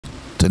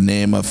to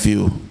name a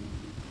few.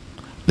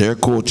 Their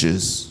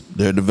coaches,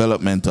 their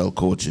developmental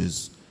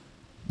coaches,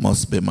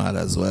 must be mad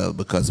as well,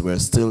 because we're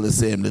still the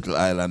same little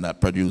island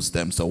that produced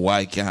them. So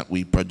why can't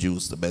we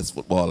produce the best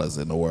footballers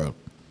in the world?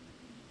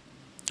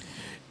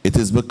 It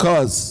is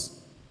because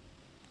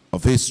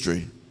of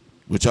history,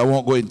 which I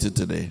won't go into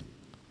today,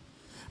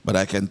 but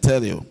I can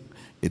tell you,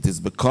 it is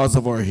because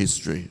of our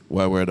history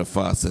why we're the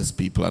fastest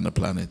people on the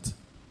planet.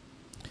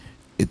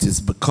 It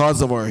is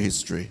because of our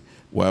history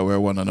why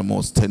we're one of the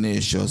most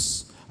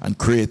tenacious and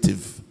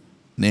creative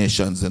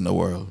nations in the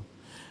world.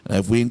 And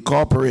if we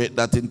incorporate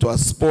that into a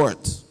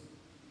sport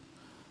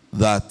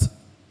that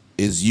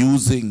is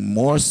using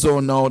more so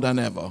now than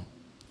ever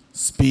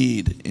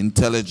speed,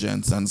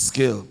 intelligence, and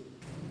skill,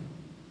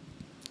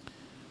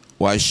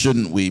 why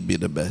shouldn't we be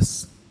the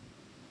best?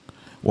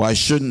 Why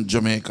shouldn't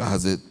Jamaica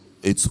have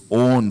its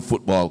own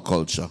football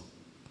culture?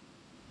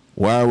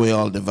 Why are we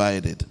all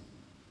divided?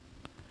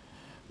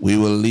 We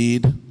will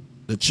lead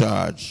the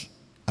charge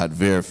at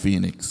Vere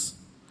Phoenix,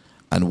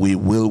 and we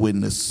will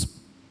win this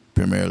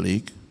Premier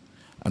League,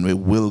 and we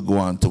will go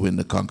on to win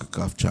the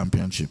CONCACAF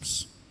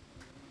championships.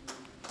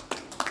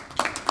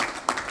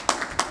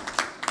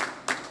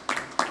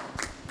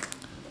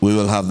 We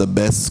will have the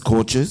best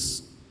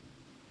coaches.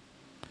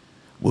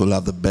 We will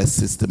have the best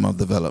system of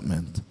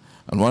development.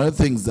 And one of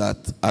the things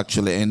that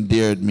actually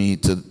endeared me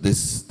to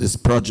this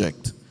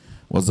project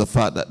was the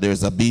fact that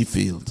there's a B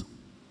field.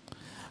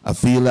 I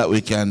feel that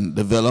we can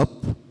develop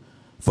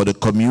for the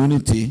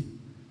community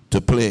to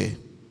play,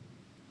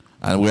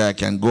 and where I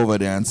can go over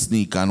there and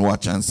sneak and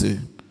watch and see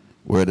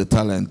where the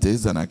talent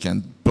is, and I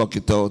can pluck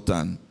it out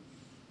and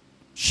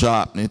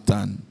sharpen it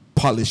and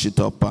polish it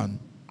up and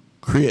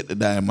create the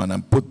diamond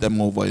and put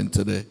them over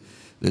into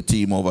the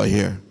team over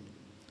here,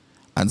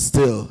 and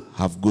still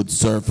have good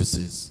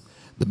surfaces.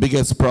 The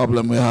biggest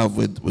problem we have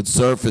with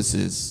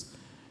surfaces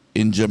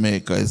in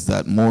Jamaica is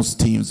that most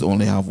teams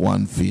only have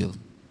one field,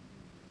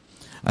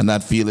 and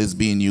that field is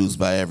being used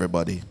by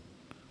everybody.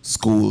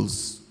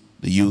 Schools,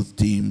 the youth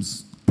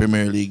teams,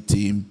 Premier League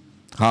team,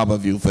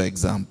 Harborview, for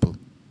example.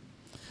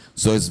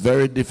 So it's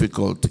very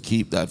difficult to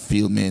keep that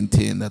field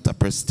maintained at a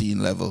pristine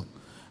level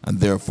and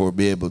therefore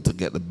be able to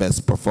get the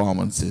best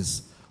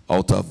performances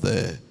out of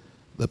the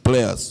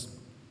players.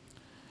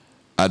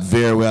 At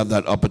Vere, we have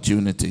that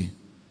opportunity.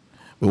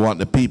 We want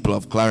the people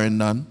of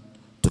Clarendon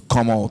to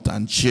come out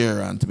and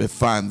cheer and to be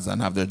fans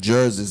and have their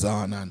jerseys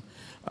on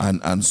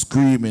and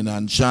screaming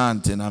and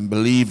chanting and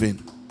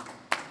believing.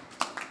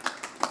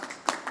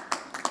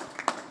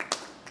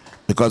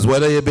 Because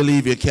whether you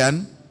believe you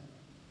can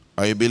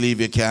or you believe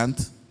you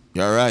can't,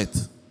 you're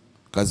right.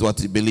 Because what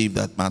you believe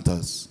that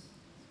matters.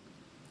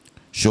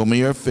 Show me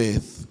your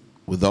faith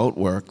without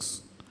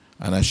works,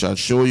 and I shall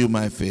show you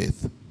my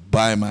faith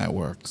by my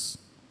works.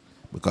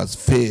 Because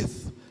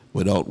faith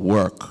without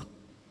work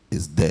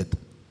is dead.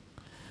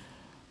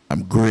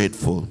 I'm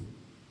grateful.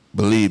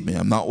 Believe me,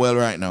 I'm not well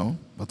right now,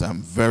 but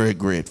I'm very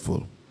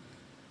grateful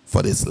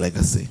for this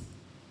legacy.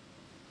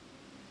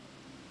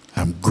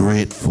 I'm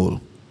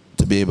grateful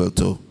to be able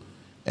to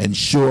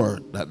ensure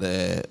that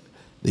the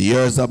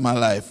years of my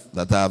life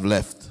that I have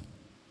left,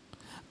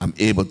 I'm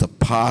able to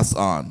pass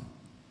on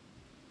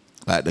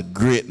like the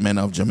great men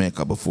of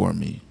Jamaica before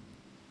me.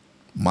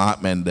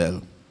 Mark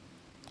Mendel,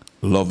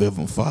 love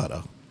you,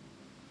 Father.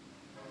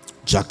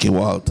 Jackie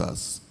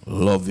Walters,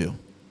 love you.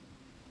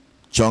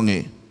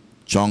 Chongi,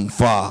 Chong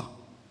Fa,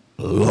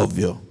 love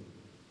you.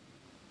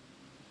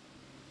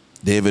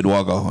 David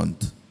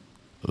Wagahunt,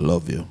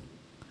 love you.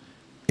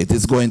 It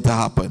is going to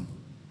happen.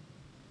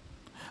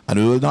 And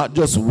we will not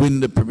just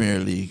win the Premier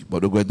League,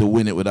 but we're going to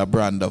win it with a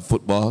brand of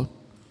football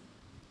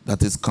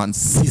that is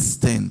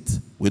consistent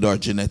with our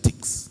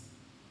genetics.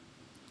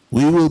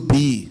 We will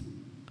be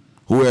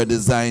who we are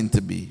designed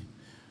to be.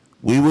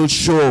 We will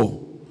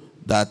show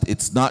that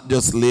it's not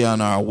just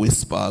Leon or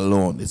Whisper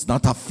alone. It's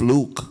not a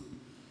fluke.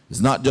 It's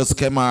not just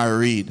Kemar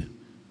Reid.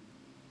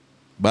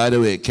 By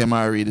the way,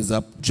 Kemar Reid is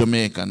a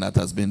Jamaican that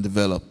has been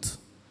developed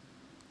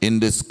in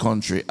this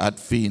country at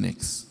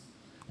Phoenix.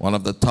 One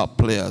of the top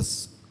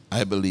players,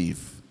 I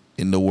believe,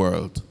 in the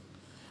world.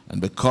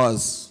 And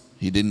because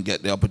he didn't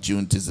get the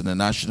opportunities in the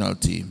national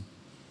team,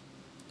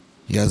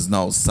 he has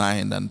now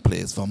signed and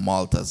plays for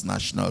Malta's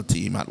national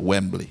team at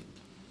Wembley.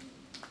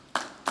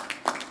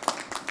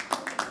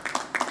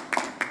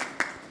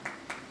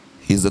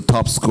 He's the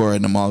top scorer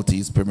in the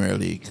Maltese Premier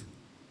League.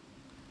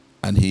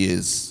 And he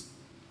is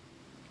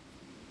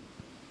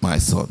my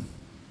son.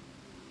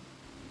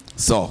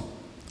 So,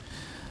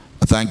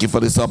 I thank you for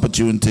this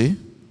opportunity.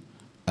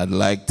 I'd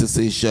like to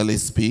see Shelley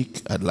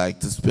speak. I'd like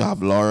to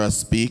have Laura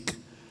speak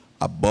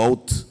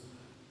about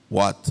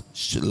what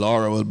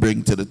Laura will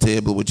bring to the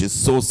table, which is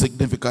so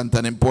significant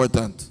and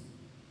important.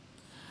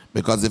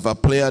 Because if a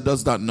player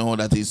does not know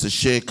that he's to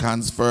shake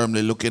hands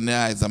firmly, look in the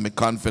eyes and be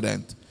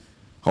confident,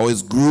 how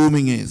his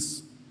grooming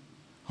is,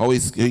 how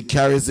he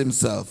carries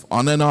himself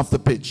on and off the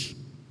pitch,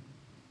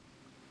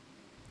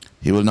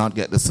 he will not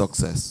get the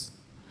success.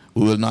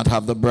 We will not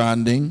have the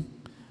branding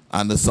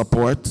and the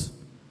support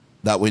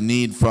that we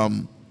need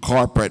from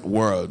corporate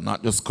world,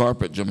 not just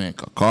corporate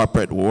Jamaica,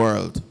 corporate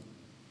world.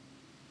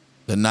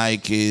 The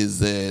Nikes,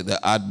 the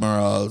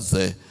Admirals,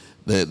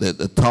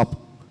 the top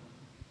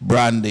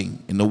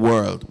branding in the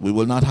world. We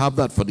will not have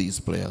that for these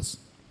players.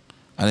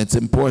 And it's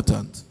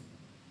important.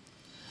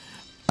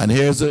 And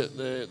here's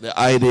the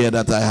idea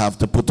that I have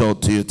to put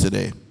out to you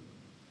today.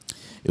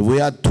 If we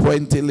had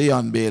 20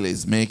 Leon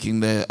Baileys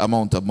making the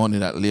amount of money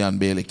that Leon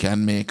Bailey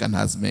can make and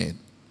has made,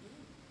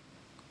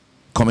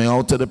 coming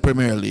out to the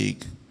Premier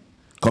League,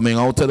 coming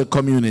out to the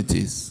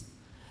communities,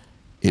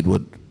 it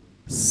would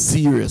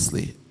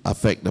seriously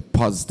affect the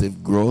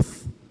positive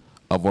growth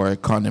of our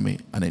economy,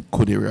 and it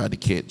could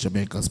eradicate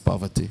Jamaica's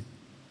poverty.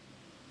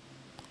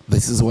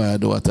 This is why I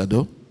do what I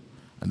do,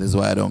 and this is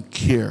why I don't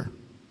care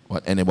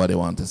what anybody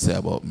wants to say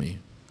about me.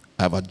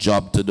 I have a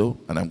job to do,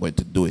 and I'm going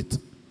to do it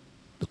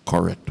the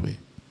correct way.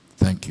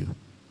 Thank you.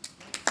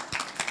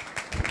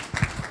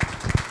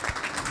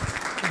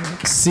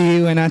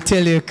 See, when I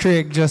tell you,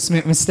 Craig, just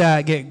make me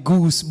start get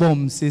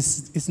goosebumps.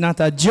 It's not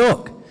a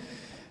joke.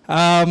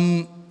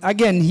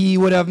 Again, he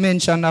would have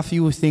mentioned a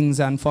few things,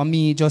 and for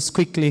me, just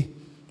quickly,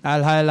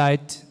 I'll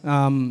highlight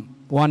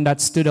one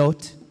that stood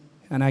out.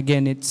 And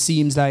again, it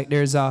seems like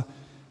there's a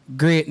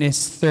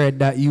greatness thread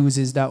that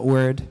uses that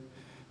word,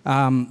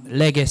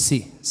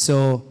 legacy.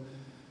 So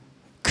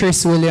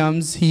Chris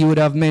Williams, he would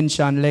have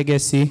mentioned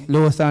legacy.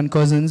 Lothar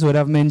Cousins would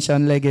have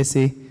mentioned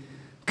legacy.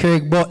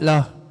 Craig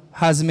Butler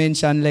has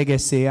mentioned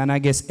legacy. And I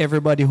guess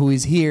everybody who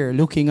is here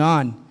looking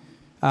on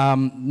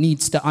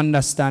needs to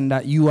understand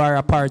that you are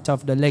a part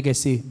of the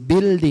legacy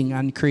building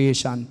and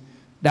creation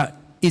that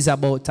is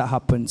about to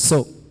happen.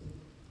 So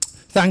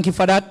thank you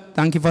for that.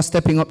 Thank you for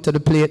stepping up to the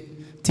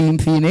plate, Team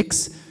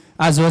Phoenix.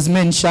 As was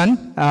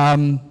mentioned,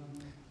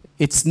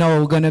 it's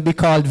now going to be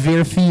called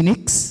Vere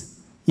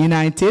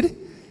Utd.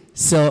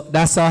 So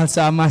that's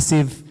also a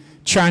massive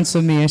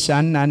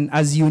transformation. And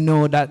as you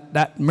know,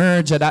 that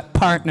merger, that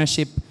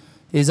partnership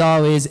is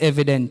always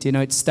evident. You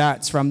know, it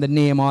starts from the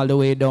name all the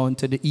way down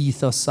to the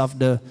ethos of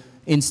the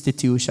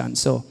institution.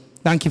 So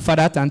thank you for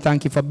that, and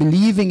thank you for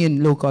believing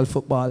in local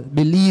football,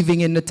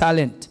 believing in the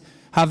talent,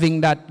 having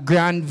that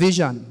grand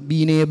vision,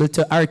 being able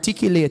to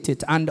articulate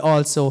it, and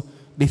also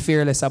be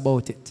fearless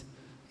about it.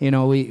 You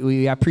know,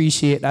 we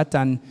appreciate that,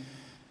 and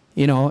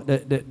you know,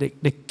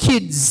 the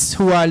kids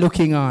who are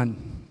looking on,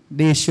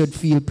 they should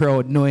feel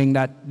proud knowing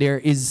that there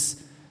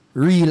is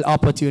real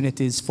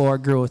opportunities for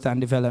growth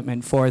and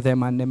development for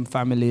them and them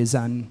families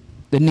and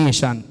the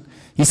nation.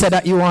 You said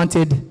that you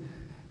wanted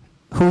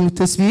who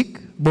to speak?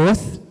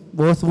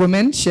 Both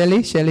women.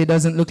 Shelly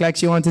doesn't look like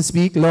she wants to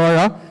speak.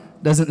 Laura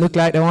doesn't look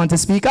like they want to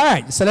speak. All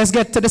right, so let's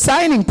get to the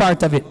signing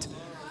part of it.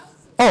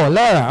 Oh,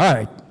 Laura, all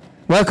right.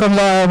 Welcome,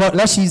 Laura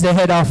Butler. She's the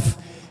head of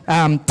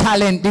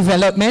talent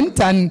development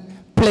and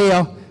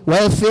player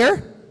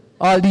welfare,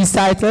 all these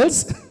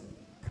titles.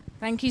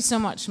 Thank you so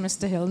much,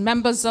 Mr. Hill.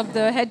 Members of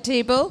the head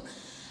table,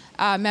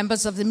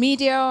 members of the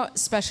media,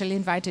 specially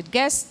invited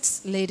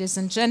guests, ladies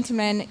and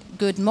gentlemen,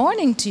 good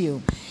morning to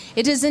you.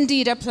 It is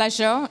indeed a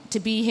pleasure to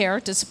be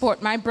here to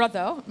support my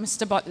brother,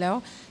 Mr.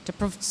 Butler, to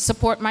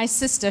support my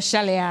sister,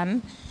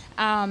 Shelly-Ann,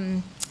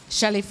 Shelly-Ann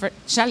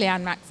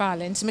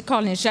McFarlane. So me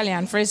calling her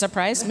Shelly-Ann Fraser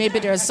Price. Maybe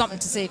there's something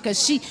to say,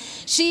 because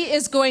she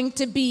is going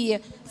to be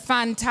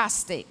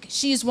fantastic.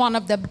 She's one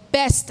of the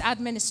best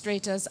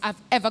administrators I've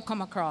ever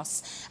come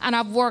across. And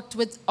I've worked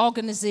with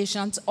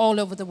organizations all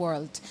over the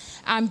world.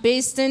 I'm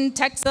based in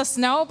Texas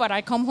now, but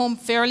I come home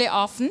fairly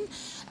often.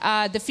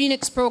 The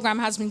Phoenix program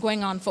has been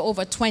going on for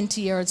over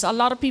 20 years. A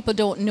lot of people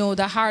don't know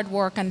the hard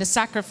work and the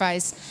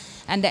sacrifice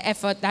and the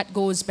effort that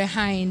goes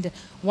behind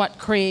what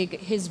Craig,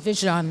 his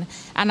vision.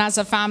 And as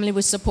a family,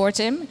 we support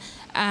him.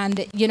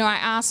 And, you know, I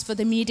ask for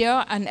the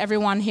media and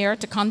everyone here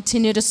to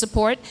continue to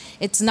support.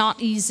 It's not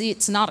easy.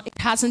 It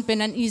hasn't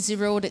been an easy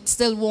road. It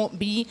still won't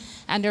be.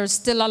 And there's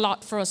still a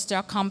lot for us to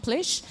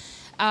accomplish.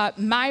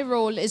 My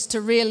role is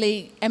to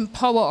really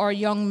empower our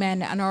young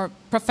men and our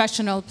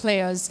professional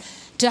players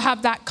to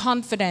have that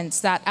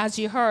confidence that, as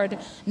you heard,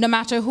 no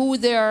matter who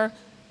they're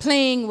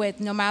playing with,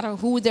 no matter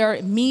who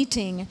they're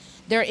meeting,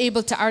 they're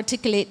able to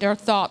articulate their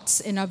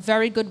thoughts in a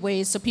very good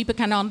way so people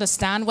can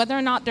understand whether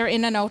or not they're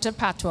in and out of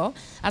patois.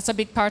 That's a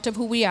big part of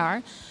who we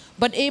are.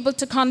 But able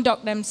to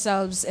conduct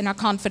themselves in a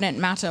confident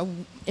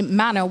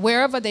manner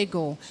wherever they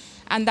go.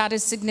 And that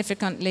is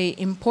significantly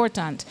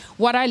important.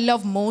 What I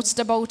love most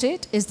about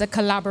it is the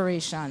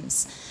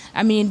collaborations.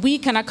 I mean, we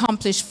can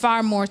accomplish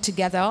far more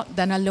together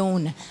than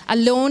alone.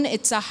 Alone,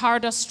 it's a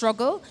harder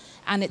struggle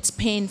and it's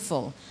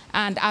painful.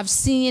 And I've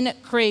seen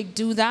Craig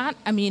do that.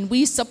 I mean,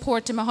 we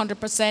support him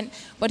 100%,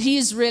 but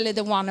he's really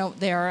the one out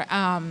there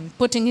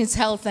putting his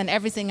health and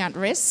everything at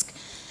risk.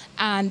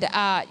 And,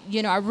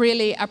 you know, I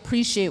really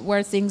appreciate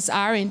where things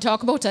are. And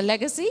talk about a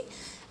legacy,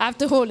 I have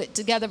to hold it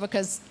together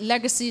because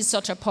legacy is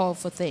such a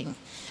powerful thing.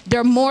 There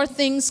are more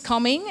things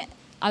coming,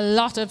 a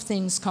lot of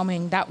things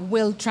coming that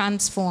will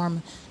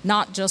transform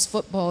not just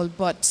football,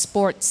 but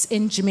sports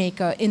in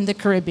Jamaica, in the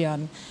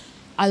Caribbean.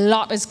 A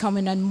lot is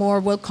coming and more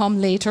will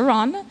come later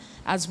on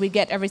as we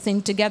get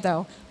everything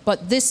together.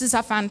 But this is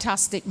a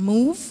fantastic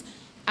move.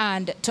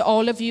 And to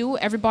all of you,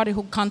 everybody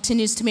who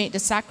continues to make the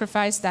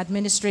sacrifice, the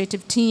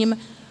administrative team,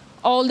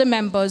 all the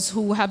members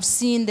who have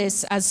seen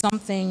this as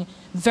something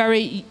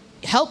very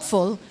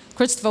helpful.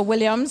 Christopher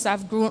Williams,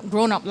 I've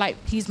grown up like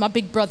he's my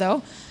big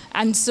brother.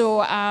 And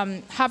so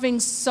having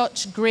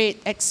such great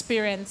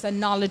experience and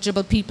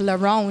knowledgeable people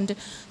around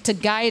to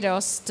guide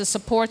us, to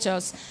support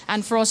us,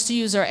 and for us to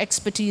use our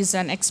expertise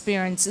and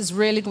experience is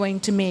really going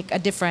to make a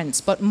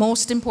difference. But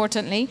most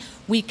importantly,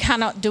 we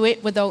cannot do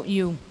it without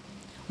you.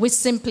 We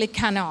simply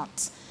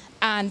cannot.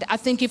 And I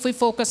think if we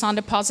focus on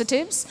the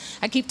positives,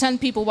 I keep telling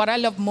people what I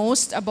love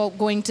most about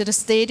going to the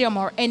stadium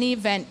or any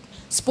event,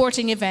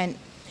 sporting event.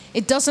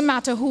 It doesn't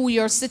matter who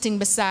you're sitting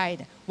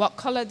beside, what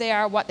color they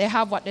are, what they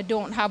have, what they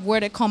don't have, where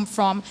they come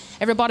from.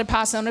 Everybody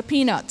passing on the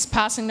peanuts,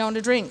 passing down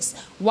the drinks.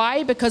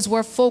 Why? Because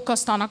we're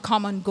focused on a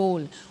common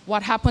goal.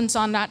 What happens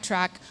on that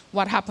track,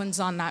 what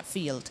happens on that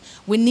field.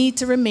 We need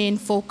to remain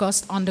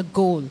focused on the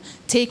goal,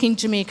 taking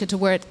Jamaica to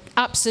where it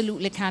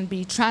absolutely can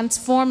be,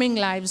 transforming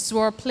lives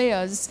through our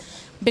players,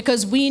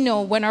 because we know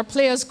when our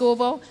players go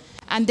over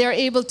and they're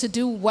able to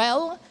do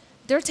well,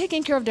 they're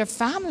taking care of their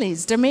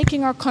families, they're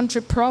making our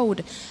country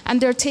proud, and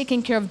they're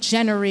taking care of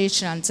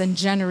generations and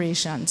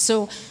generations.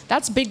 So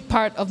that's a big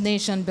part of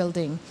nation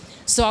building.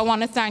 So I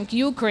want to thank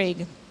you,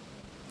 Craig,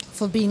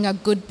 for being a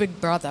good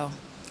big brother,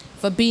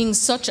 for being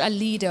such a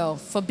leader,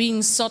 for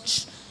being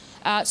such,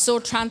 so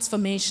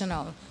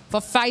transformational,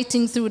 for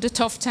fighting through the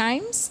tough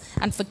times,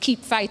 and for keep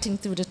fighting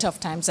through the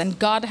tough times. And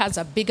God has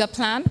a bigger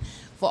plan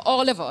for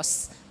all of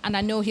us. And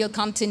I know he'll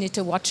continue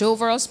to watch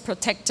over us,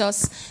 protect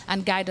us,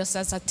 and guide us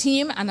as a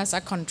team and as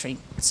a country.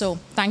 So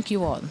thank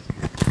you all.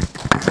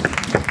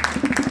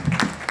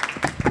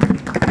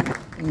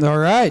 All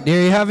right,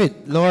 there you have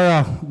it,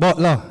 Laura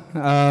Butler.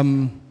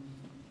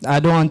 I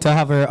don't want to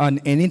have her on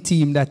any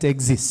team that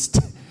exists.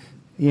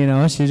 You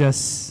know, she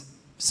just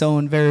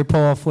sounds very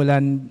powerful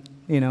and,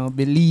 you know,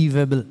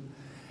 believable.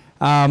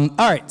 All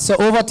right, so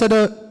over to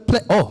the play.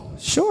 Oh,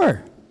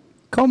 sure.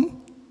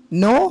 Come.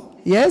 No?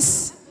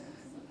 Yes?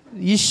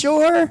 You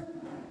sure?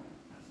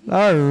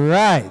 All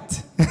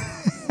right.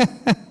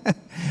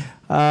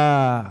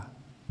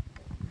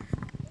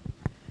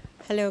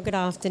 Hello, good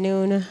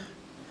afternoon.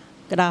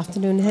 Good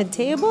afternoon, head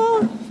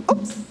table.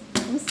 Oops,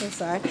 I'm so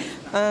sorry.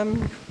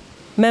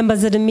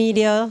 Members of the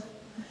media,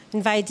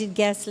 invited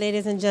guests,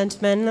 ladies and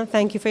gentlemen,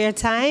 thank you for your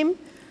time,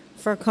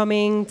 for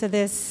coming to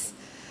this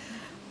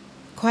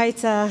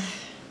quite a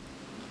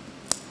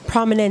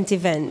prominent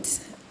event.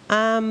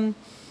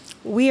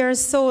 We are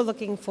so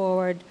looking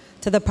forward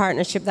to the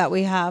partnership that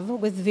we have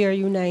with Vere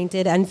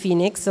United and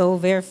Phoenix, so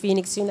Vere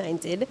Phoenix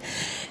United.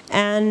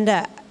 And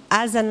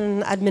as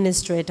an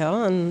administrator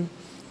and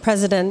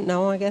president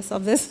now, I guess,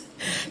 of this,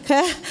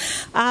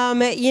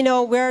 you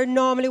know, we're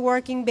normally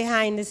working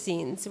behind the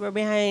scenes. We're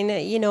behind,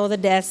 you know, the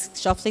desk,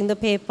 shuffling the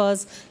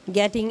papers,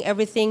 getting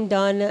everything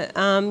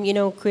done, you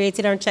know,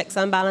 creating our checks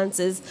and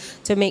balances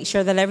to make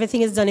sure that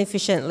everything is done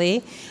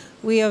efficiently.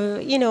 We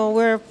have, you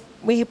know,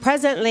 we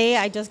presently,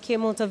 I just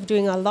came out of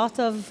doing a lot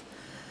of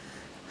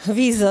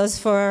visas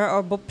for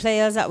our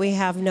players that we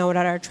have now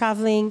that are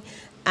traveling,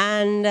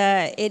 and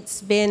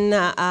it's been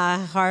a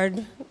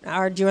hard,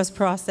 arduous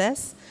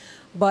process,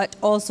 but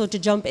also to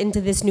jump into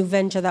this new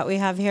venture that we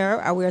have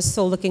here, we're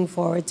so looking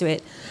forward to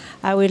it.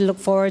 I would look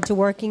forward to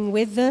working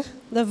with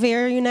the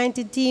Vere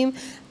United team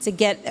to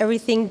get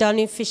everything done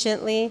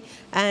efficiently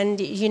and,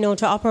 you know,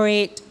 to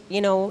operate, you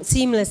know,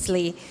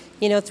 seamlessly,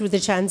 you know, through the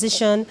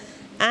transition.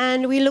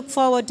 And we look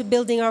forward to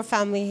building our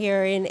family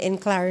here in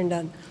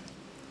Clarendon.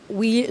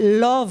 We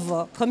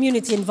love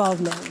community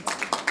involvement.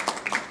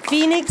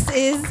 Phoenix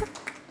is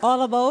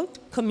all about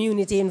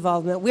community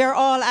involvement. We are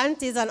all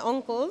aunties and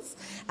uncles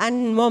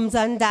and moms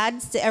and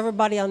dads to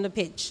everybody on the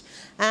pitch.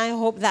 And I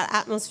hope that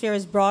atmosphere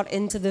is brought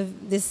into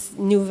this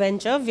new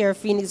venture, Vere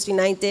Phoenix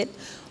United.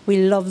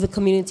 We love the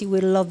community, we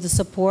love the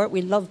support,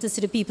 we love to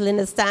see the people in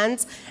the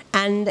stands.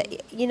 And,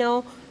 you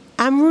know,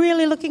 I'm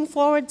really looking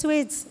forward to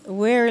it.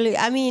 Really,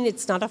 I mean,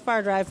 it's not a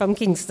far drive from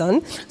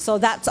Kingston, so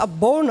that's a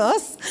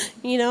bonus,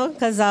 you know,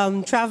 because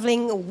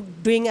traveling,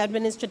 doing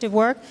administrative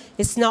work,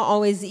 it's not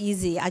always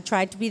easy. I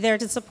try to be there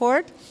to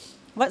support,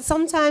 but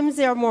sometimes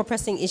there are more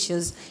pressing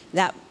issues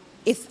that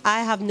if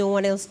I have no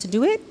one else to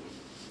do it,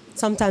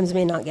 sometimes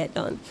may not get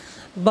done.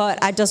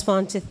 But I just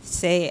want to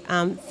say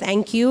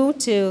thank you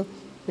to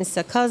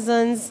Mr.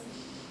 Cousins,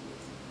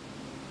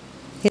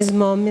 his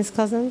mom, Miss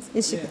Cousins,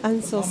 is she? Yeah, I'm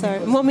so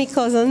sorry. Mommy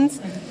Cousins,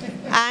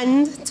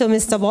 and to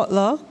Mr.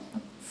 Butler,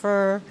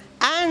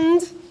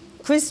 and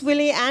Chris,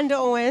 Willie, and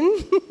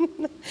Owen,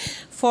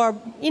 for,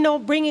 you know,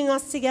 bringing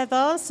us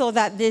together so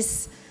that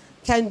this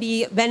can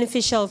be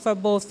beneficial for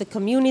both the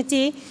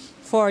community,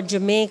 for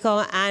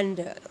Jamaica,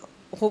 and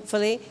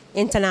hopefully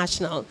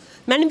international.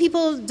 Many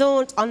people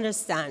don't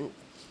understand.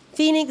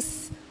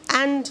 Phoenix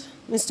and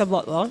Mr.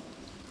 Butler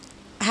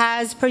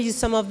has produced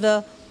some of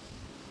the,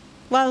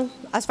 well,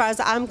 as far as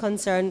I'm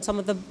concerned, some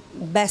of the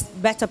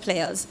better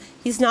players.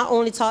 He's not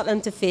only taught them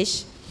to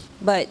fish,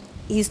 but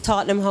he's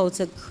taught them how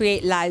to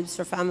create lives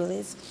for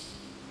families.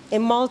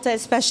 In Malta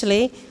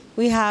especially,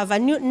 We have a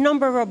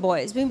number of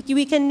boys.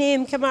 We can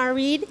name Kamar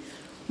Reed,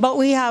 but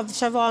we have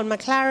Siobhan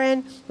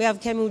McLaren, we have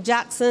Kemu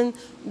Jackson.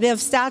 They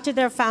have started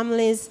their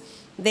families.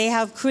 They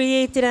have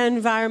created an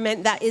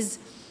environment that is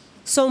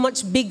so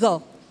much bigger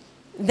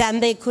than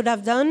they could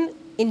have done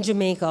in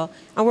Jamaica.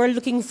 And we're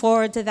looking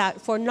forward to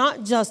that for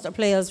not just the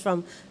players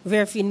from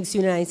Vere Phoenix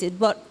United,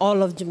 but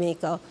all of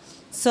Jamaica.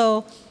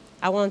 So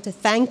I want to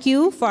thank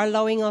you for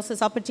allowing us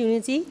this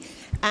opportunity,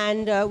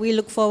 and we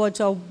look forward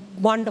to a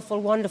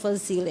wonderful, wonderful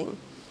ceiling.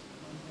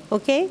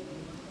 Okay?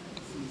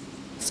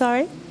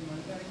 Sorry?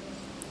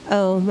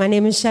 Oh, my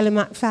name is Shelley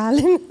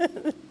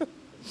McFarlane.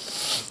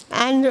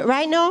 And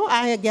right now,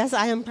 I guess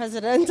I am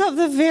president of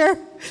the Vere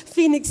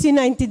Phoenix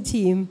United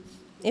team.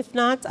 If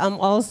not, I'm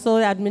also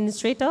the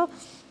administrator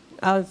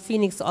of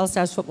Phoenix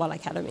All-Stars Football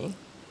Academy.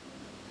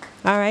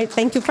 All right,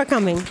 thank you for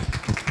coming.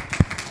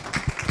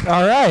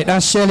 All right,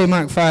 that's Shelley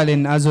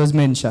McFarlane, as was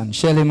mentioned.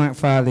 Shelley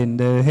McFarlane,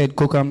 the head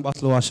cook and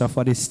bottle washer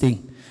for this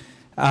thing.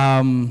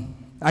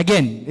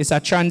 Again, it's a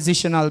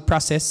transitional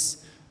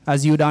process,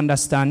 as you'd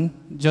understand.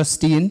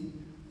 Justine,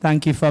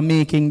 thank you for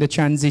making the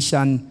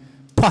transition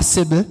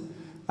possible.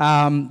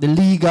 The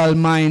legal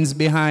minds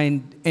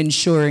behind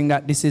ensuring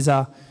that this is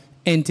an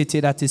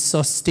entity that is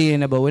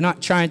sustainable. We're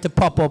not trying to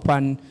pop up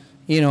and,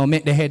 you know,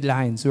 make the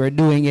headlines. We're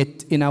doing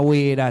it in a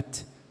way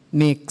that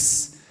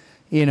makes,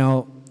 you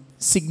know,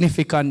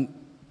 significant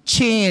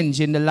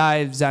change in the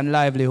lives and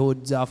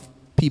livelihoods of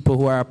people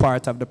who are a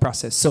part of the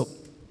process. So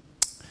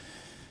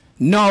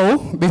now,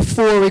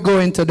 before we go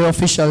into the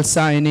official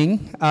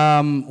signing,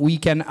 we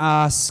can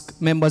ask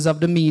members of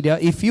the media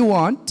if you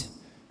want,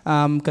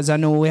 because I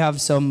know we have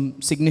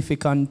some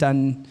significant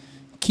and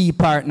key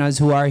partners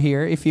who are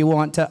here. If you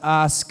want to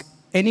ask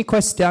any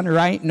question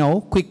right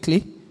now,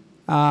 quickly.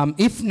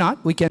 If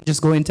not, we can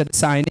just go into the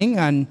signing,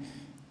 and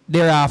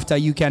thereafter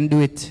you can do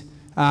it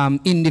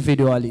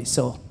individually.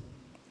 So,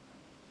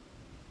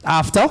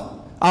 after?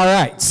 All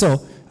right.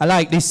 So, I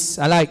like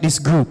this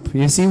group.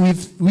 You see,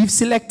 we've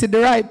selected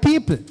the right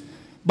people.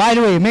 By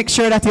the way, make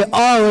sure that you're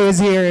always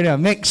here. You know,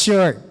 make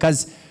sure,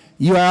 because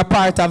you are a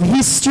part of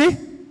history.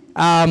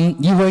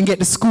 You're going to get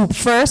the scoop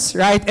first,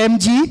 right,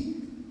 MG?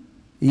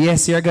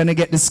 Yes, you're going to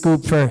get the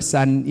scoop first.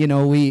 And, you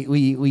know,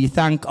 we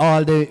thank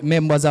all the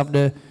members of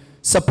the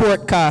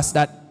support cast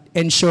that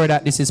ensure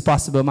that this is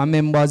possible. My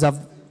members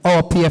of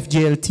our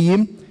PFJL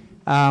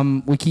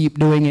team, we keep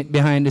doing it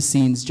behind the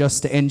scenes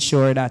just to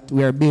ensure that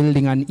we are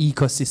building an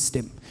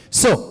ecosystem.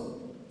 So,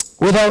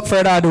 without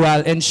further ado,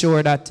 I'll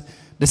ensure that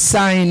the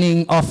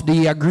signing of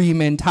the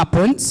agreement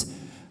happens.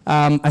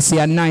 I see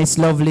a nice,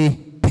 lovely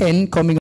pen coming